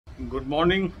Good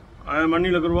morning. I am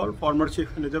Anil Agarwal, former Chief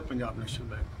Manager, Punjab National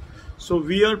Bank. So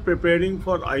we are preparing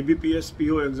for IBPS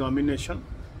PO examination,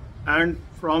 and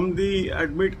from the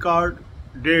admit card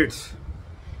dates,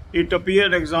 it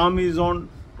appears exam is on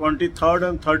 23rd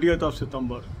and 30th of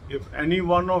September. If any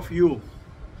one of you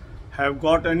have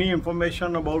got any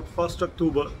information about 1st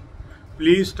October,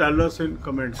 please tell us in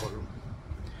comment column.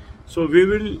 So we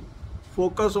will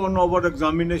focus on our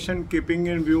examination keeping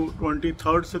in view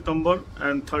 23rd September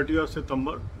and 30th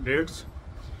September dates,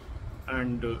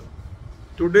 and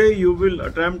today you will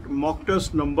attempt mock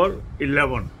test number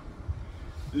 11.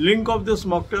 Link of this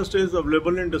mock test is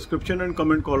available in description and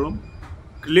comment column.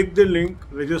 Click the link,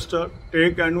 register,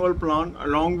 take annual plan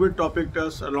along with topic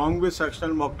test, along with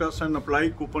sectional mock test, and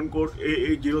apply coupon code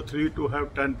AA03 to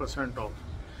have 10% off.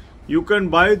 You can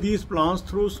buy these plans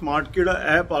through SmartKida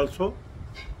app also.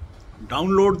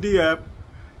 Download the app,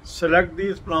 select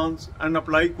these plans and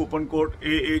apply coupon code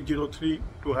AA03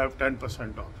 to have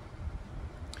 10% off.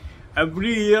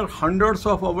 Every year hundreds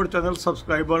of our channel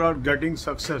subscribers are getting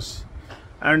success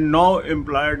and now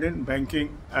employed in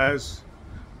banking as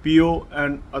PO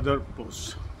and other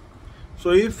posts.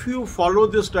 So if you follow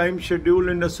this time schedule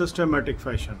in a systematic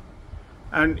fashion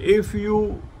and if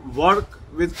you work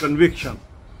with conviction,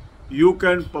 you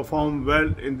can perform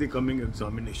well in the coming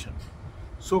examination.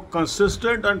 So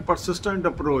consistent and persistent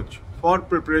approach for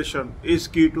preparation is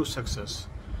key to success.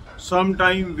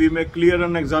 Sometime we may clear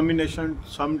an examination,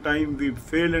 sometime we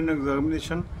fail an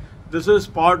examination. This is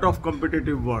part of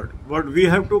competitive world, but we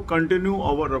have to continue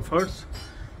our efforts.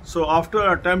 So after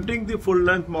attempting the full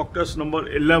length mock test number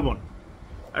 11,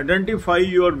 identify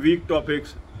your weak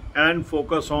topics and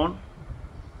focus on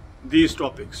these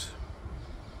topics.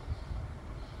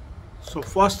 So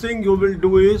first thing you will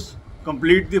do is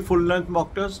complete the full length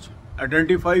mock test,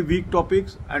 identify weak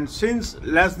topics, and since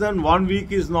less than 1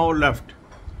 week is now left,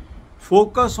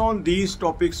 focus on these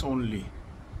topics only.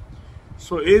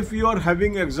 So if you are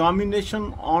having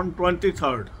examination on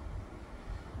 23rd,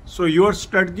 so your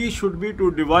strategy should be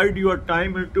to divide your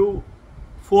time into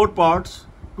 4 parts,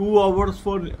 2 hours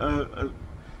for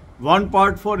 1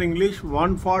 part for English,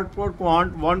 1 part for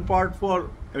quant, 1 part for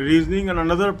reasoning, and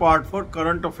another part for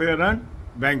current affair and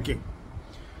banking.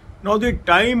 Now the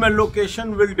time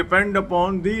allocation will depend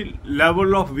upon the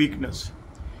level of weakness.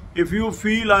 If you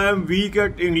feel I am weak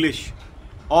at English,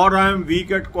 or I am weak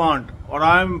at quant, or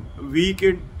I am weak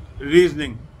in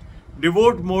reasoning,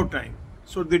 devote more time.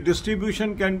 So the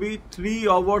distribution can be 3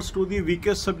 hours to the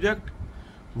weakest subject,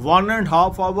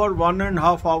 1.5 hour,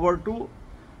 1.5 hour to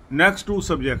next 2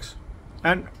 subjects,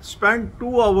 and spend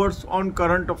 2 hours on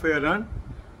current affair and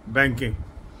banking.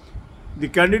 The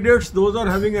candidates, those are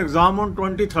having exam on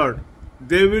 23rd,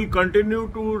 they will continue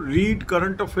to read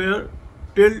current affair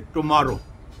till tomorrow,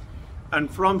 and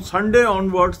from Sunday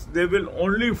onwards they will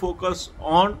only focus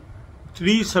on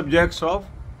 3 subjects of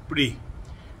pre,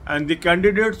 and the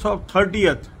candidates of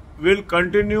 30th will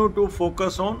continue to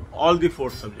focus on all the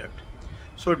 4 subjects.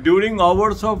 So during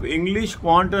hours of English,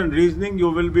 quant and reasoning, you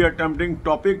will be attempting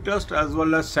topic test as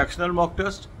well as sectional mock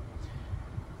test,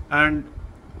 and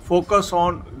focus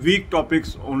on weak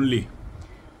topics only.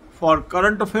 For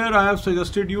current affair, I have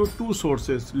suggested you 2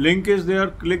 sources. Link is there,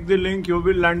 click the link, you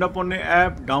will land up on an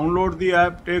app, download the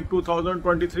app, take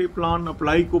 2023 plan,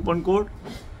 apply coupon code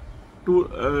to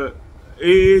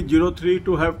AA03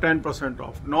 to have 10%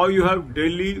 off. Now you have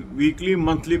daily, weekly,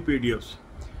 monthly PDFs.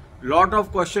 Lot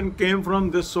of question came from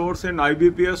this source in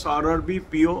IBPS, RRB,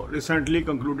 PO recently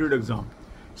concluded exam.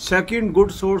 Second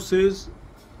good source is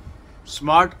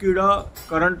SmartKida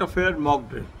current affair mock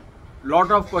drill.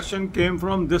 Lot of question came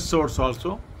from this source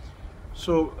also.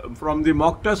 So from the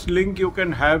mock test link you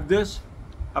can have this,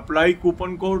 apply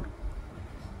coupon code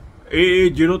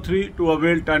AA03 to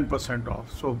avail 10%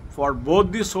 off. So for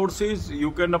both the sources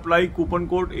you can apply coupon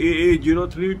code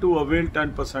AA03 to avail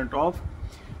 10% off.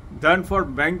 Then for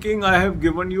banking, I have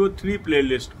given you 3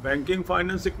 playlists: banking,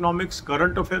 finance, economics,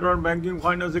 current affair on banking,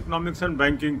 finance, economics, and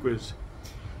banking quiz.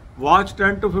 Watch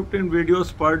 10 to 15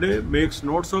 videos per day, makes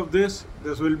notes of this.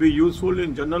 This will be useful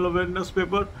in general awareness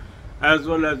paper as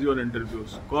well as your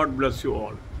interviews. God bless you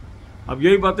all. अब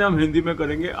यही बातें हम हिंदी में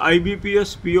करेंगे.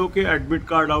 IBPS PO के admit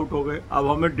card out हो गए, अब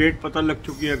हमें डेट पता लग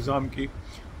चुकी है एग्ज़ाम की,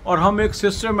 और हम एक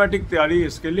सिस्टमेटिक तैयारी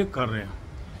इसके लिए कर रहे हैं.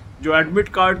 जो एडमिट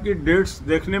कार्ड की डेट्स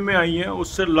देखने में आई हैं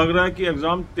उससे लग रहा है कि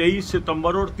एग्ज़ाम 23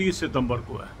 सितंबर और 30 सितंबर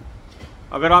को है.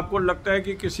 अगर आपको लगता है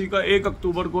कि किसी का 1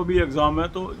 अक्टूबर को भी एग्ज़ाम है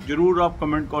तो ज़रूर आप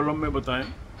कमेंट कॉलम में बताएं,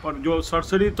 पर जो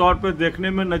सरसरी तौर पे देखने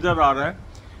में नज़र आ रहा है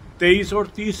 23 और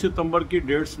 30 सितंबर की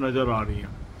डेट्स नज़र आ रही हैं,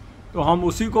 तो हम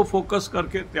उसी को फोकस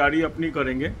करके तैयारी अपनी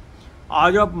करेंगे.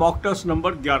 आज आप मॉक टेस्ट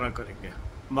नंबर 11 करेंगे.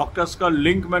 मॉक टेस्ट का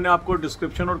लिंक मैंने आपको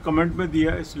डिस्क्रिप्शन और कमेंट में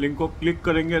दिया है। इस लिंक को क्लिक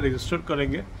करेंगे, रजिस्टर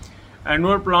करेंगे,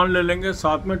 एनुअल प्लान ले लेंगे,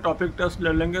 साथ में टॉपिक टेस्ट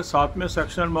ले लेंगे, साथ में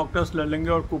सेक्शनल मॉक टेस्ट ले लेंगे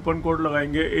और कूपन कोड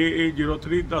लगाएंगे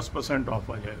AA03, 10% ऑफ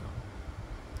आ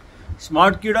जाएगा।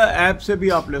 स्मार्ट कीड़ा ऐप से भी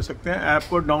आप ले सकते हैं। ऐप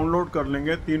को डाउनलोड कर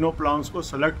लेंगे, तीनों प्लान्स को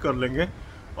सेलेक्ट कर लेंगे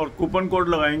और कूपन कोड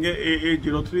लगाएंगे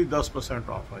AA03, 10%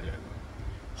 ऑफ आ जाएगा।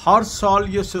 हर साल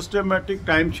ये सिस्टमेटिक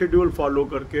टाइम शेड्यूल फॉलो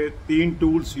करके 3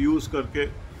 टूल्स यूज़ करके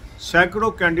सैकड़ों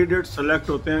कैंडिडेट सेलेक्ट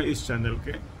होते हैं इस चैनल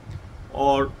के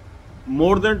और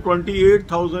मोर देन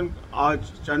 28,000 आज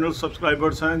चैनल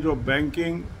सब्सक्राइबर्स हैं जो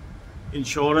बैंकिंग,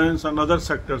 इंश्योरेंस और अदर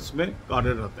सेक्टर्स में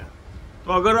कार्यरत हैं।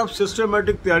 तो अगर आप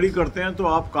सिस्टमेटिक तैयारी करते हैं तो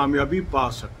आप कामयाबी पा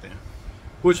सकते हैं।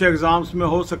 कुछ एग्ज़ाम्स में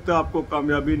हो सकता है आपको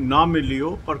कामयाबी ना मिली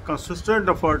हो, पर कंसिस्टेंट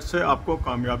एफर्ट से आपको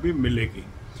कामयाबी मिलेगी।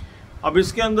 अब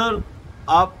इसके अंदर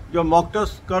आप जब मॉक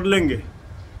टेस्ट कर लेंगे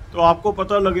तो आपको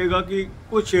पता लगेगा कि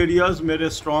कुछ एरियाज़ मेरे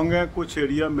स्ट्रॉन्ग हैं, कुछ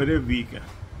एरिया मेरे वीक हैं।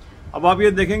 अब आप ये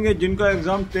देखेंगे जिनका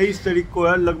एग्ज़ाम 23 तारीख को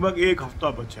है, लगभग 1 हफ्ता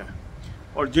बचा है,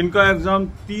 और जिनका एग्ज़ाम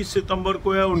 30 सितंबर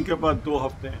को है उनके पास 2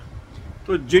 हफ्ते हैं।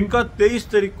 तो जिनका 23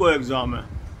 तारीख को एग्ज़ाम है,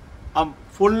 अब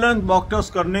फुल लेंथ मॉक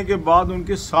टेस्ट करने के बाद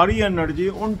उनकी सारी एनर्जी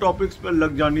उन टॉपिक्स पर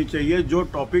लग जानी चाहिए जो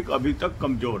टॉपिक अभी तक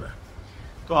कमज़ोर है।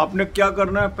 तो आपने क्या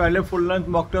करना है, पहले फुल लेंथ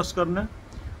मॉक टेस्ट करना है,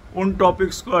 उन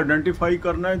टॉपिक्स को आइडेंटिफाई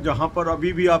करना है जहाँ पर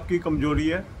अभी भी आपकी कमज़ोरी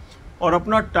है, और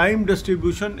अपना टाइम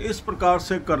डिस्ट्रीब्यूशन इस प्रकार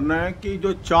से करना है कि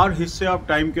जो 4 हिस्से आप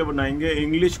टाइम के बनाएंगे,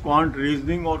 इंग्लिश, क्वांट,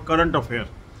 रीजनिंग और करंट अफेयर,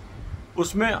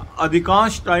 उसमें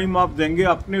अधिकांश टाइम आप देंगे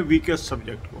अपने वीकेस्ट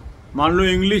सब्जेक्ट को। मान लो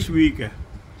इंग्लिश वीक है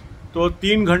तो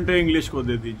 3 घंटे इंग्लिश को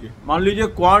दे दीजिए। मान लीजिए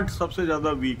क्वांट सबसे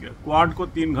ज़्यादा वीक है, क्वांट को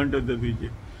 3 घंटे दे दीजिए।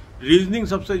 रीजनिंग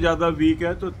सबसे ज़्यादा वीक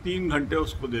है तो 3 घंटे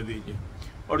उसको दे दीजिए,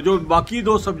 और जो बाकी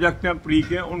 2 सब्जेक्ट हैं प्री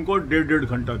के, उनको 1.5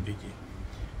 घंटा दीजिए।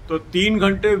 तो 3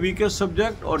 घंटे वीकेस्ट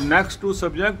सब्जेक्ट और नेक्स्ट 2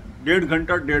 सब्जेक्ट 1.5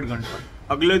 घंटा 1.5 घंटा।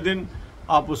 अगले दिन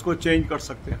आप उसको चेंज कर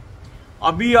सकते हैं।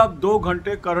 अभी आप 2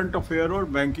 घंटे करंट अफेयर और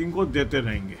बैंकिंग को देते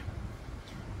रहेंगे।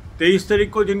 23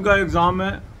 तारीख को जिनका एग्ज़ाम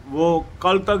है वो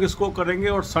कल तक इसको करेंगे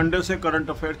और संडे से करंट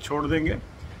अफेयर छोड़ देंगे।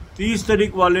 30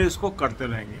 तारीख वाले इसको करते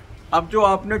रहेंगे। अब जो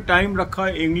आपने टाइम रखा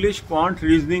है इंग्लिश, क्वांट,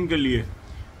 रीजनिंग के लिए,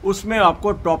 उसमें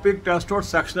आपको टॉपिक टेस्ट और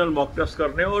सेक्शनल मॉक टेस्ट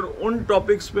करने और उन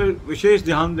टॉपिक्स पे विशेष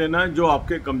ध्यान देना है जो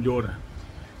आपके कमज़ोर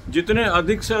हैं। जितने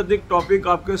अधिक से अधिक टॉपिक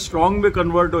आपके स्ट्रॉन्ग में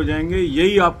कन्वर्ट हो जाएंगे,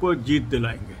 यही आपको जीत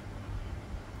दिलाएंगे।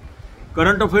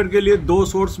 करंट अफेयर के लिए 2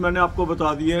 सोर्स मैंने आपको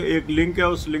बता दिए। एक लिंक है,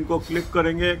 उस लिंक को क्लिक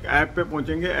करेंगे, एक ऐप पे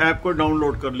पहुंचेंगे, ऐप को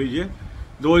डाउनलोड कर लीजिए।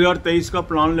 2023 का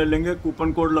प्लान ले लेंगे,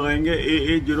 कूपन कोड लगाएंगे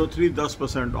AA03,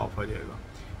 10% ऑफ आ जाएगा।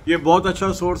 ये बहुत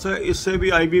अच्छा सोर्स है। इससे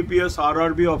भी IBPS,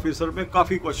 RRB ऑफिसर में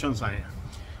काफ़ी क्वेश्चंस आए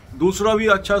हैं। दूसरा भी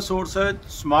अच्छा सोर्स है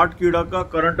स्मार्ट कीड़ा का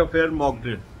करंट अफेयर मॉक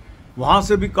ड्रिल, वहाँ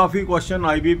से भी काफ़ी क्वेश्चन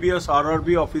IBPS,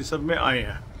 RRB ऑफिसर में आए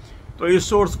हैं। तो इस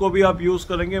सोर्स को भी आप यूज़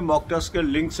करेंगे। मॉक टेस्ट के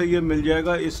लिंक से ये मिल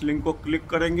जाएगा। इस लिंक को क्लिक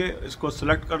करेंगे, इसको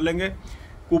सिलेक्ट कर लेंगे,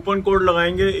 कूपन कोड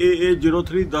लगाएंगे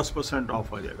AA03, 10%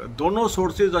 ऑफ आ जाएगा। दोनों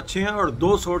सोर्सेज अच्छे हैं और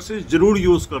 2 सोर्सेज ज़रूर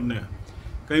यूज़ करने हैं।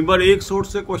 कई बार एक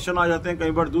सोर्स से क्वेश्चन आ जाते हैं,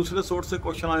 कई बार दूसरे सोर्स से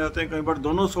क्वेश्चन आ जाते हैं, कई बार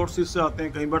दोनों सोर्सेज से आते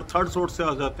हैं, कई बार थर्ड सोर्स से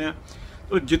आ जाते हैं।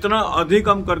 तो जितना अधिक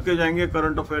हम करके जाएंगे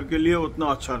करंट अफेयर के लिए, उतना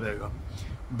अच्छा रहेगा।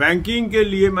 बैंकिंग के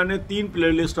लिए मैंने 3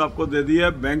 प्लेलिस्ट आपको दे दी है,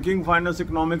 banking finance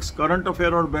economics, current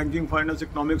affair और बैंकिंग फाइनेंस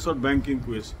इकोनॉमिक्स और बैंकिंग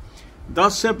क्विज।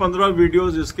 10 से 15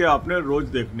 वीडियोज़ इसके आपने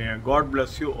रोज़ देखने हैं। God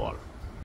bless you all.